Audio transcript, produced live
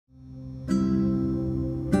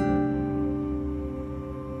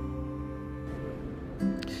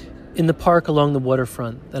In the park along the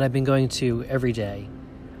waterfront that I've been going to every day,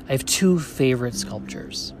 I have two favorite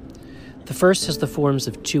sculptures. The first has the forms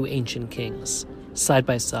of two ancient kings, side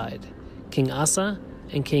by side, King Asa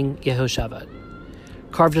and King Yehoshaphat.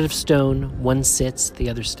 Carved out of stone, one sits, the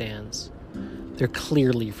other stands. They're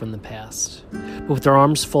clearly from the past, but with their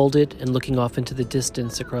arms folded and looking off into the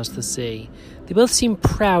distance across the sea, they both seem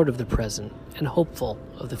proud of the present and hopeful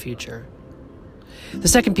of the future. The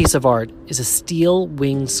second piece of art is a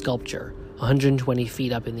steel-winged sculpture 120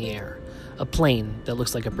 feet up in the air, a plane that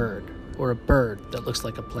looks like a bird, or a bird that looks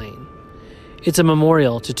like a plane. It's a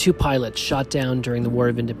memorial to two pilots shot down during the War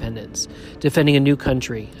of Independence, defending a new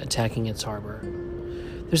country attacking its harbor.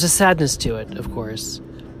 There's a sadness to it, of course,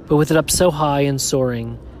 but with it up so high and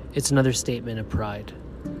soaring, it's another statement of pride.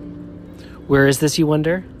 Where is this, you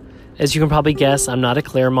wonder? As you can probably guess, I'm not at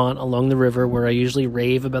Claremont along the river where I usually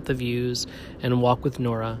rave about the views and walk with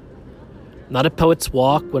Nora. Not at Poets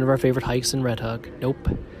Walk, one of our favorite hikes in Red Hook. Nope.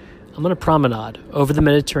 I'm on a promenade over the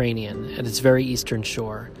Mediterranean at its very eastern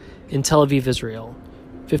shore, in Tel Aviv, Israel,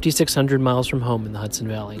 5,600 miles from home in the Hudson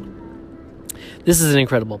Valley. This is an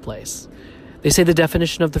incredible place. They say the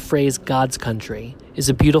definition of the phrase God's country is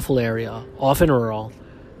a beautiful area, often rural,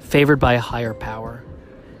 favored by a higher power.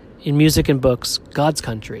 In music and books, God's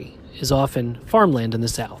country is often farmland in the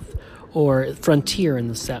south, or frontier in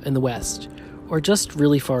the west, or just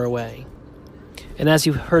really far away. And as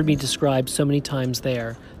you've heard me describe so many times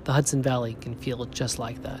there, the Hudson Valley can feel just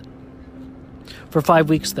like that. For 5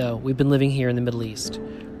 weeks, though, we've been living here in the Middle East.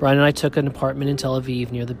 Brian and I took an apartment in Tel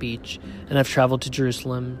Aviv near the beach, and I've traveled to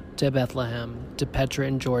Jerusalem, to Bethlehem, to Petra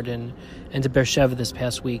in Jordan, and to Beersheba this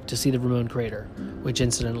past week to see the Ramon crater, which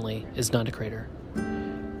incidentally is not a crater.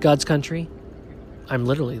 God's country? I'm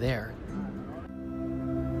literally there.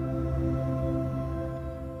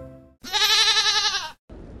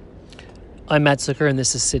 I'm Matt Zucker, and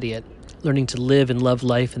this is City It, learning to live and love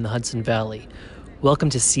life in the Hudson Valley. Welcome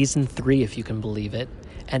to Season 3, if you can believe it,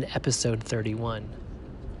 and Episode 31,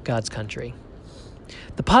 God's Country.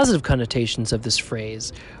 The positive connotations of this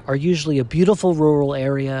phrase are usually a beautiful rural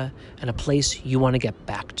area and a place you want to get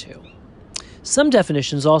back to. Some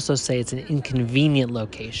definitions also say it's an inconvenient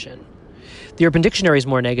location. The Urban Dictionary is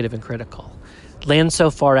more negative and critical. Land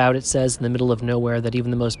so far out, it says, in the middle of nowhere that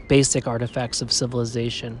even the most basic artifacts of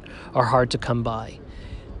civilization are hard to come by.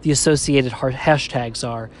 The associated hashtags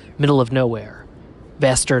are middle of nowhere,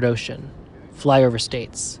 vast dirt ocean, flyover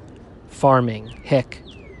states, farming, hick,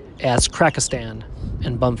 ass Krakistan,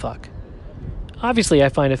 and bumfuck. Obviously, I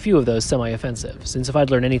find a few of those semi-offensive, since if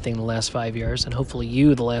I'd learned anything in the last 5 years, and hopefully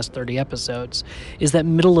you the last 30 episodes, is that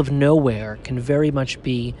middle of nowhere can very much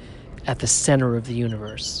be at the center of the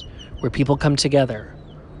universe, where people come together,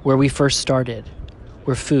 where we first started,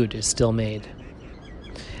 where food is still made.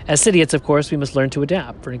 As Cityites, of course, we must learn to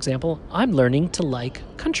adapt. For example, I'm learning to like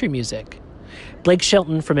country music. Blake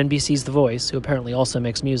Shelton from NBC's The Voice, who apparently also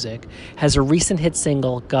makes music, has a recent hit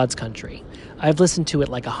single, God's Country. I've listened to it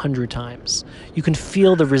like 100 times. You can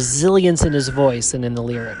feel the resilience in his voice and in the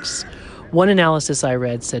lyrics. One analysis I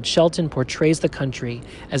read said Shelton portrays the country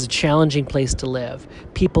as a challenging place to live,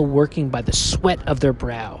 people working by the sweat of their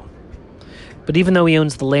brow. But even though he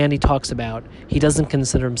owns the land he talks about, he doesn't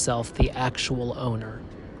consider himself the actual owner.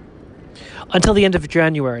 Until the end of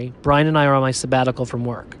January, Brian and I are on my sabbatical from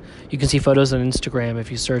work. You can see photos on Instagram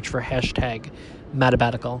if you search for hashtag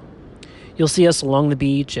 #Matabatical. You'll see us along the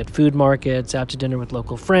beach, at food markets, out to dinner with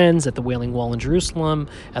local friends, at the Wailing Wall in Jerusalem,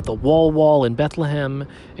 at the Wall in Bethlehem,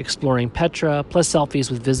 exploring Petra, plus selfies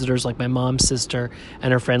with visitors like my mom's sister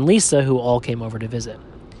and her friend Lisa, who all came over to visit.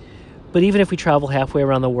 But even if we travel halfway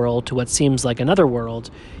around the world to what seems like another world,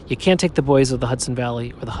 you can't take the boys of the Hudson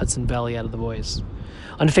Valley or the Hudson Valley out of the boys.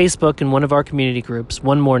 On Facebook, in one of our community groups,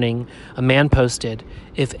 one morning, a man posted,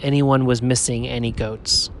 "If anyone was missing any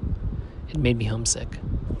goats." It made me homesick.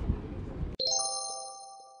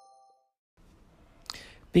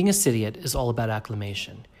 Being a Cityite is all about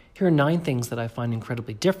acclimation. Here are 9 things that I find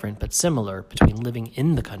incredibly different but similar between living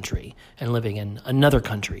in the country and living in another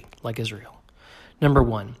country like Israel. Number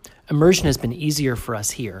 1, immersion has been easier for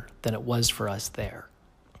us here than it was for us there.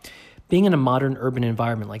 Being in a modern urban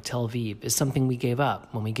environment like Tel Aviv is something we gave up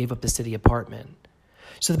when we gave up the city apartment.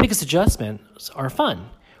 So the biggest adjustments are fun.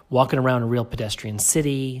 Walking around a real pedestrian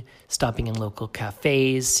city, stopping in local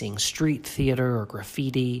cafes, seeing street theater or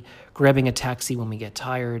graffiti, grabbing a taxi when we get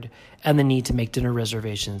tired, and the need to make dinner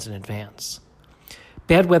reservations in advance.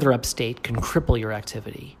 Bad weather upstate can cripple your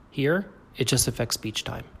activity. Here, it just affects beach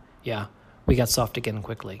time. Yeah, we got soft again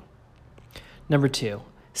quickly. Number 2,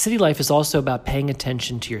 city life is also about paying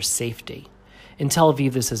attention to your safety. In Tel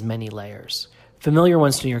Aviv, this has many layers. Familiar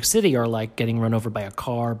ones to New York City are like getting run over by a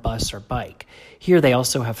car, bus, or bike. Here they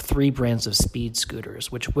also have 3 brands of speed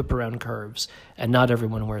scooters, which whip around curves, and not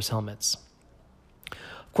everyone wears helmets.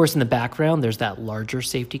 Of course, in the background, there's that larger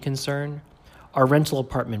safety concern. Our rental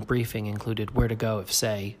apartment briefing included where to go if,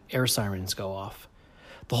 say, air sirens go off.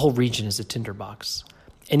 The whole region is a tinderbox.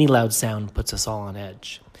 Any loud sound puts us all on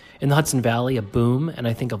edge. In the Hudson Valley, a boom, and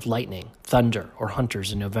I think of lightning, thunder, or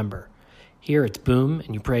hunters in November. Here, it's boom,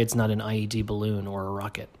 and you pray it's not an IED balloon or a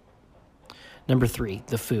rocket. Number 3,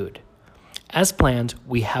 the food. As planned,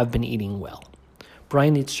 we have been eating well.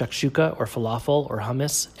 Brian eats shakshuka or falafel or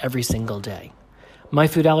hummus every single day. My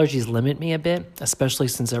food allergies limit me a bit, especially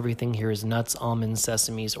since everything here is nuts, almonds,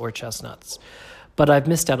 sesames, or chestnuts. But I've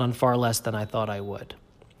missed out on far less than I thought I would.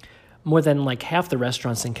 More than like half the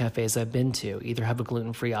restaurants and cafes I've been to either have a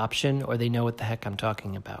gluten-free option or they know what the heck I'm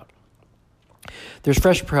talking about. There's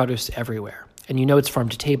fresh produce everywhere, and you know it's farm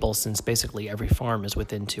to table since basically every farm is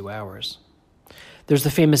within 2 hours. There's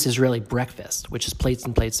the famous Israeli breakfast, which is plates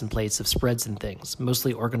and plates and plates of spreads and things,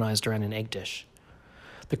 mostly organized around an egg dish.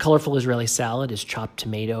 The colorful Israeli salad is chopped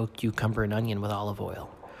tomato, cucumber, and onion with olive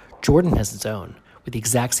oil. Jordan has its own, with the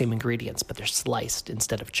exact same ingredients, but they're sliced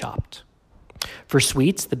instead of chopped. For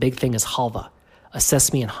sweets, the big thing is halva, a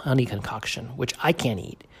sesame and honey concoction, which I can't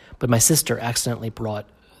eat, but my sister accidentally brought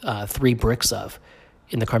 3 bricks of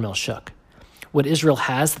in the Carmel Shuk. What Israel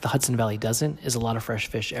has that the Hudson Valley doesn't is a lot of fresh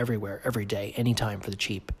fish everywhere, every day, anytime for the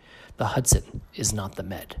cheap. The Hudson is not the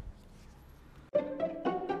Med.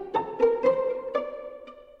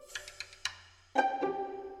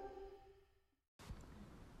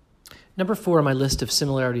 Number 4 on my list of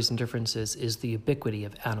similarities and differences is the ubiquity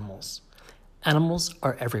of animals. Animals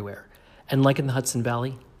are everywhere, and like in the Hudson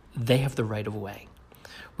Valley, they have the right of way.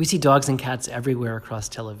 We see dogs and cats everywhere across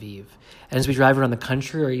Tel Aviv. And as we drive around the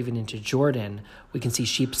country or even into Jordan, we can see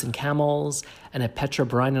sheep and camels. And at Petra,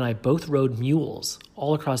 Brian and I both rode mules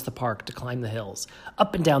all across the park to climb the hills,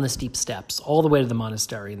 up and down the steep steps, all the way to the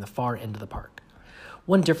monastery in the far end of the park.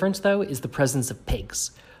 One difference, though, is the presence of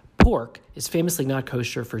pigs. Pork is famously not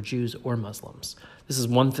kosher for Jews or Muslims. This is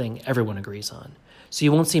one thing everyone agrees on. So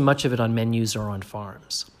you won't see much of it on menus or on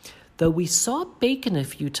farms. Though we saw bacon a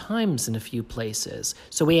few times in a few places,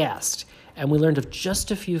 so we asked, and we learned of just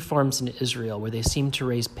a few farms in Israel where they seem to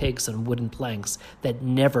raise pigs on wooden planks that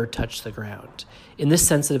never touch the ground. In this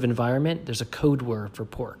sensitive environment, there's a code word for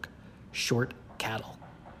pork: short cattle.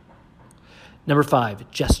 Number 5,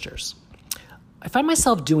 gestures. I find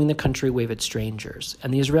myself doing the country wave at strangers,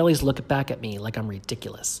 and the Israelis look back at me like I'm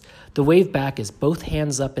ridiculous. The wave back is both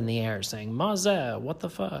hands up in the air, saying, Mazeh, what the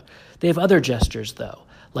fuck? They have other gestures, though,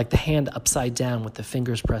 like the hand upside down with the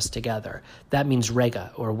fingers pressed together. That means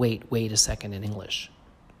rega, or wait a second in English.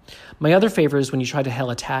 My other favorite is when you try to hail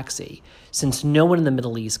a taxi. Since no one in the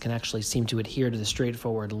Middle East can actually seem to adhere to the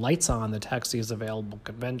straightforward lights on, the taxi is available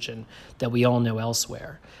convention that we all know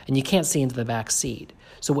elsewhere, and you can't see into the back seat.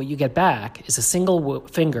 So what you get back is a single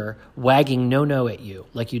finger wagging no at you,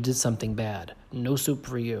 like you did something bad. No soup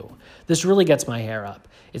for you. This really gets my hair up.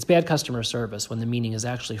 It's bad customer service when the meaning is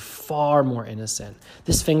actually far more innocent.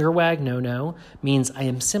 This finger wag, no, means I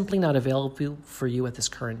am simply not available for you at this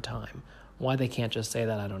current time. Why they can't just say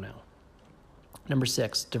that, I don't know. Number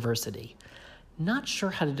 6, diversity. Not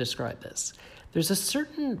sure how to describe this. There's a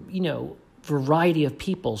certain, variety of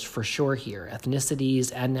peoples for sure here,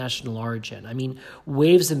 ethnicities and national origin. I mean,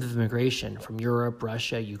 waves of immigration from Europe,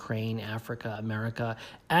 Russia, Ukraine, Africa, America,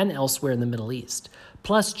 and elsewhere in the Middle East.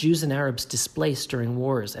 Plus Jews and Arabs displaced during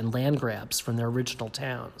wars and land grabs from their original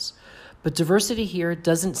towns. But diversity here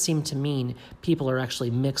doesn't seem to mean people are actually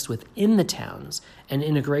mixed within the towns and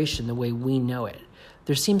integration the way we know it.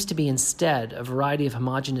 There seems to be instead a variety of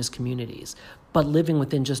homogeneous communities, but living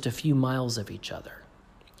within just a few miles of each other.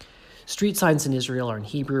 Street signs in Israel are in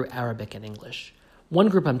Hebrew, Arabic, and English. One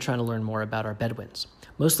group I'm trying to learn more about are Bedouins,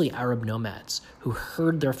 mostly Arab nomads, who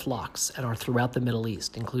herd their flocks and are throughout the Middle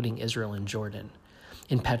East, including Israel and Jordan.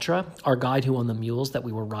 In Petra, our guide who owned the mules that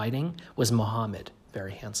we were riding was Mohammed,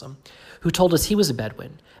 very handsome, who told us he was a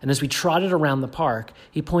Bedouin, and as we trotted around the park,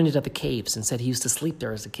 he pointed at the caves and said he used to sleep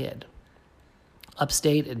there as a kid.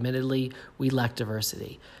 Upstate, admittedly, we lack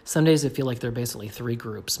diversity. Some days I feel like there are basically 3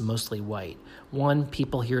 groups, mostly white. 1,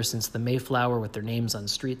 people here since the Mayflower with their names on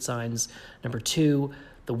street signs. Number 2,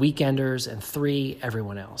 the weekenders. And 3,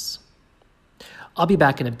 everyone else. I'll be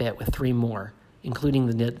back in a bit with 3 more, including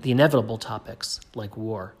the inevitable topics like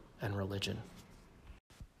war and religion.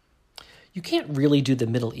 You can't really do the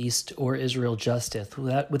Middle East or Israel justice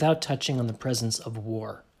without touching on the presence of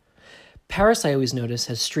war. Paris, I always notice,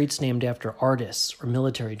 has streets named after artists or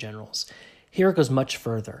military generals. Here it goes much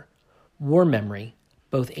further. War memory,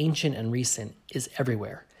 both ancient and recent, is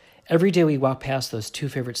everywhere. Every day we walk past those two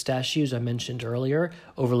favorite statues I mentioned earlier,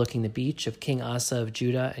 overlooking the beach of King Asa of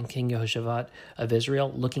Judah and King Jehoshaphat of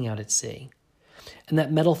Israel, looking out at sea. And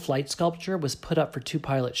that metal flight sculpture was put up for two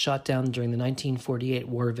pilots shot down during the 1948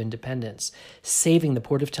 War of Independence, saving the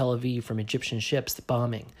port of Tel Aviv from Egyptian ships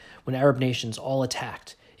bombing when Arab nations all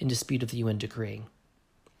attacked in dispute of the UN decree.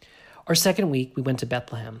 Our second week, we went to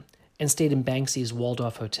Bethlehem and stayed in Banksy's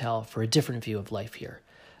Waldorf Hotel for a different view of life here,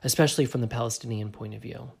 especially from the Palestinian point of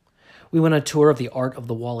view. We went on a tour of the art of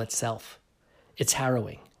the wall itself. It's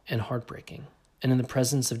harrowing and heartbreaking, and in the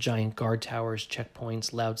presence of giant guard towers,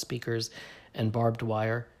 checkpoints, loudspeakers, and barbed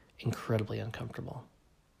wire, incredibly uncomfortable.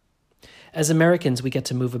 As Americans, we get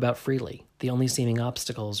to move about freely. The only seeming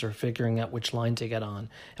obstacles are figuring out which line to get on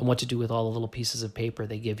and what to do with all the little pieces of paper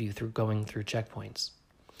they give you through going through checkpoints.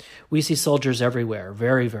 We see soldiers everywhere,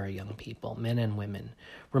 very, very young people, men and women.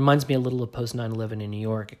 Reminds me a little of post 9/11 in New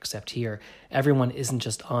York, except here, everyone isn't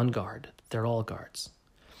just on guard, they're all guards.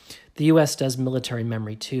 The U.S. does military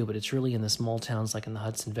memory too, but it's really in the small towns like in the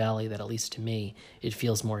Hudson Valley that, at least to me, it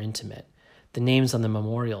feels more intimate. The names on the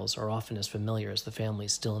memorials are often as familiar as the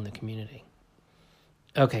families still in the community.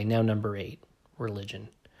 Okay, now number 8, religion.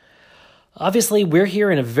 Obviously, we're here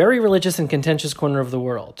in a very religious and contentious corner of the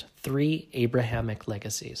world. 3 Abrahamic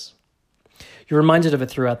legacies. You're reminded of it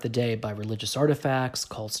throughout the day by religious artifacts,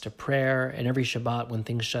 calls to prayer, and every Shabbat when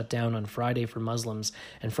things shut down on Friday for Muslims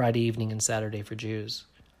and Friday evening and Saturday for Jews.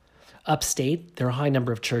 Upstate, there are a high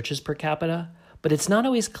number of churches per capita, but it's not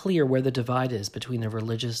always clear where the divide is between the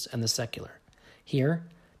religious and the secular. Here,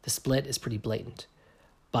 the split is pretty blatant,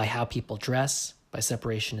 by how people dress, by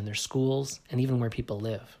separation in their schools, and even where people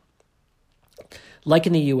live. Like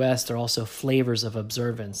in the U.S., there are also flavors of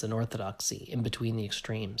observance and orthodoxy in between the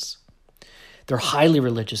extremes. There are highly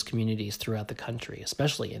religious communities throughout the country,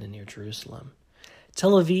 especially in and near Jerusalem.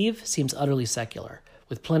 Tel Aviv seems utterly secular,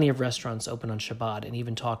 with plenty of restaurants open on Shabbat and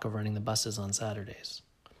even talk of running the buses on Saturdays.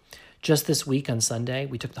 Just this week on Sunday,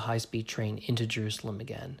 we took the high-speed train into Jerusalem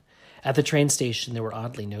again. At the train station, there were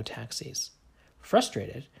oddly no taxis.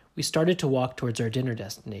 Frustrated, we started to walk towards our dinner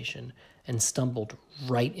destination and stumbled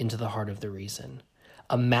right into the heart of the reason.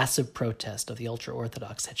 A massive protest of the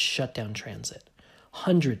ultra-Orthodox had shut down transit.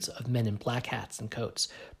 Hundreds of men in black hats and coats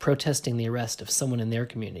protesting the arrest of someone in their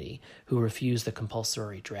community who refused the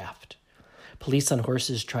compulsory draft. Police on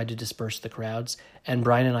horses tried to disperse the crowds, and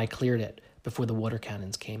Brian and I cleared it before the water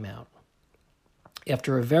cannons came out.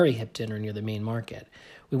 After a very hip dinner near the main market,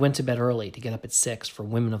 we went to bed early to get up at 6 for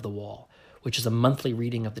Women of the Wall, which is a monthly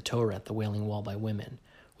reading of the Torah at the Wailing Wall by women,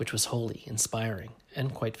 which was holy, inspiring,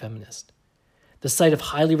 and quite feminist. The sight of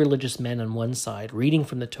highly religious men on one side reading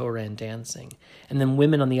from the Torah and dancing, and then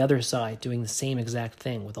women on the other side doing the same exact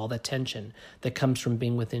thing with all that tension that comes from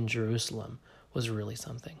being within Jerusalem, was really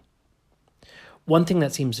something. One thing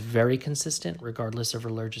that seems very consistent, regardless of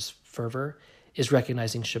religious fervor, is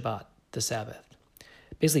recognizing Shabbat, the Sabbath.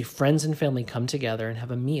 Basically, friends and family come together and have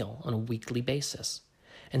a meal on a weekly basis.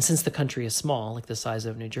 And since the country is small, like the size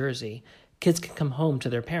of New Jersey, kids can come home to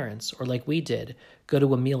their parents, or like we did, go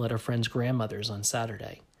to a meal at our friend's grandmother's on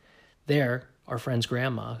Saturday. There, our friend's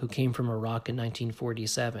grandma, who came from Iraq in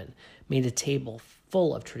 1947, made a table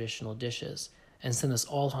full of traditional dishes and sent us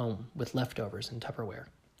all home with leftovers in Tupperware.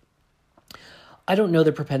 I don't know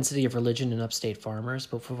the propensity of religion in upstate farmers,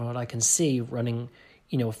 but from what I can see running,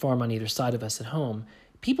 a farm on either side of us at home,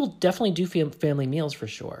 people definitely do family meals for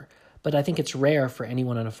sure, but I think it's rare for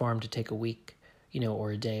anyone on a farm to take a week,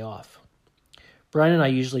 or a day off. Brian and I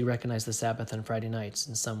usually recognize the Sabbath on Friday nights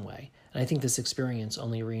in some way, and I think this experience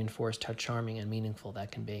only reinforced how charming and meaningful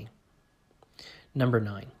that can be. Number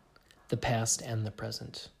 9, the past and the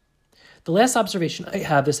present. The last observation I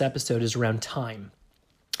have this episode is around time.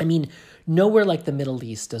 Nowhere like the Middle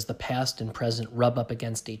East does the past and present rub up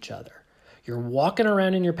against each other. You're walking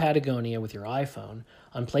around in your Patagonia with your iPhone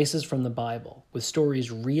on places from the Bible, with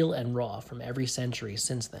stories real and raw from every century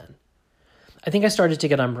since then. I think I started to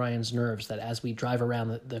get on Brian's nerves that as we drive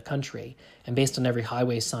around the country, and based on every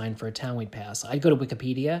highway sign for a town we'd pass, I'd go to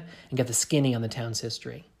Wikipedia and get the skinny on the town's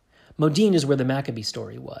history. Modin is where the Maccabee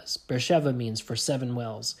story was. Beersheba means for 7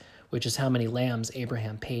 wells, which is how many lambs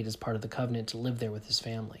Abraham paid as part of the covenant to live there with his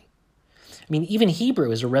family. Even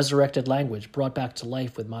Hebrew is a resurrected language brought back to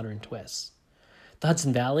life with modern twists. The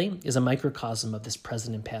Hudson Valley is a microcosm of this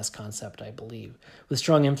present and past concept, I believe, with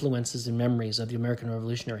strong influences and memories of the American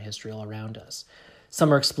Revolutionary history all around us.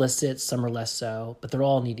 Some are explicit, some are less so, but they're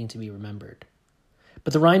all needing to be remembered.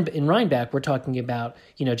 But in Rhinebeck, we're talking about,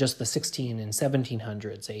 just the 16 and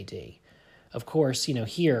 1700s AD. Of course,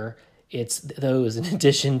 here, it's those in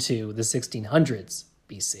addition to the 1600s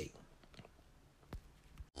BC.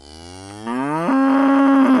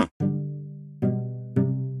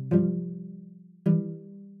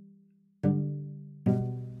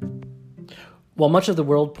 While much of the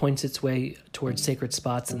world points its way towards sacred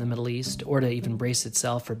spots in the Middle East, or to even brace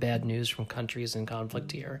itself for bad news from countries in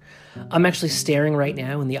conflict here, I'm actually staring right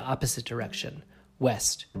now in the opposite direction,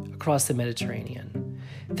 west, across the Mediterranean,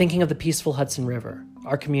 thinking of the peaceful Hudson River,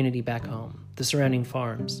 our community back home, the surrounding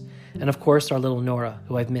farms, and of course our little Nora,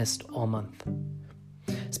 who I've missed all month.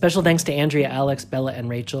 Special thanks to Andrea, Alex, Bella, and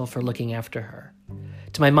Rachel for looking after her,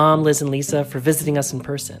 to my mom, Liz, and Lisa for visiting us in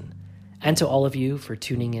person, and to all of you for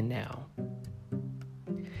tuning in now.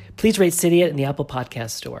 Please rate Cidiot in the Apple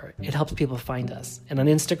Podcast Store. It helps people find us. And on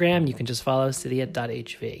Instagram, you can just follow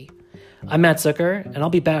cidiot.hv. I'm Matt Zucker, and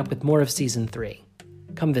I'll be back with more of Season 3.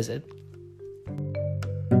 Come visit.